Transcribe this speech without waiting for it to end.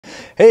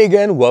Hey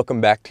again,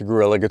 welcome back to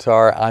Gorilla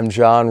Guitar. I'm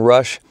John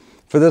Rush.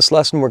 For this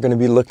lesson, we're going to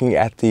be looking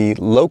at the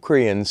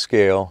Locrian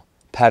scale,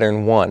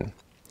 pattern 1.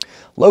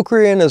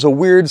 Locrian is a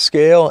weird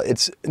scale.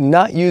 It's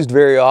not used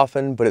very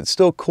often, but it's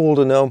still cool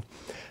to know.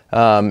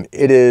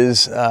 It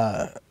is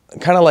kind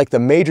of like the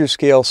major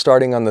scale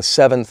starting on the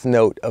 7th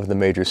note of the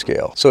major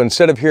scale. So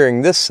instead of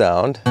hearing this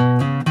sound,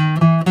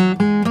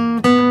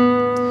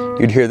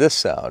 you'd hear this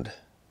sound,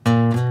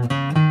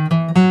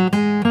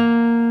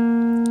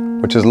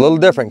 which is a little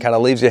different, kind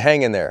of leaves you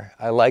hanging there.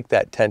 I like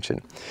that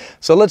tension.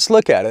 So let's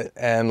look at it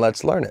and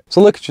let's learn it.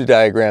 So look at your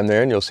diagram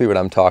there and you'll see what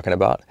I'm talking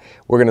about.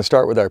 We're going to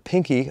start with our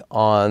pinky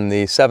on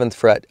the 7th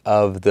fret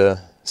of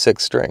the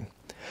 6th string.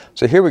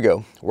 So here we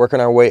go,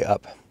 working our way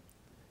up.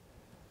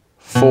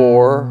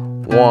 4,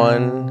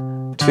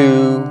 1,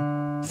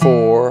 2,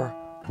 4,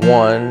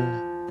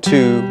 1,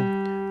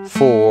 2,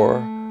 4,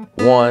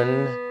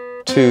 1,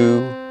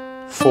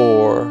 2,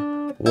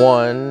 4,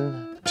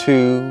 1,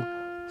 2,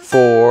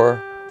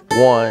 4,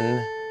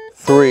 1,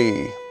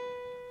 3.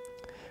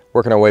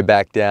 Working our way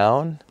back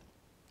down.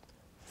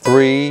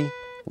 3,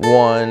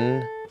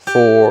 1,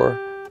 4,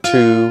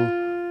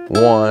 2,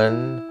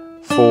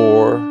 1,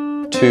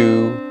 4,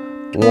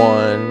 2,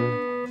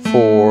 1,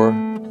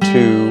 4,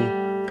 2,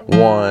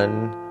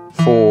 1,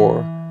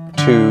 4,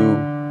 2,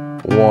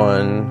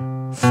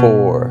 1,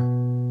 4.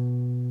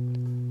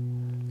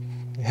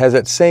 It has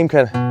that same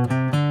kind of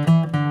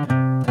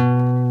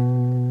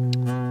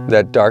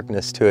that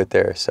darkness to it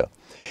there. So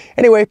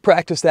anyway,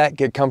 practice that,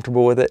 get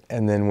comfortable with it,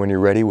 and then when you're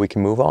ready, we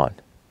can move on.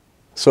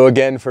 So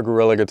again, for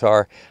Gorilla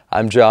Guitar,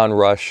 I'm John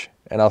Rush,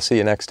 and I'll see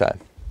you next time.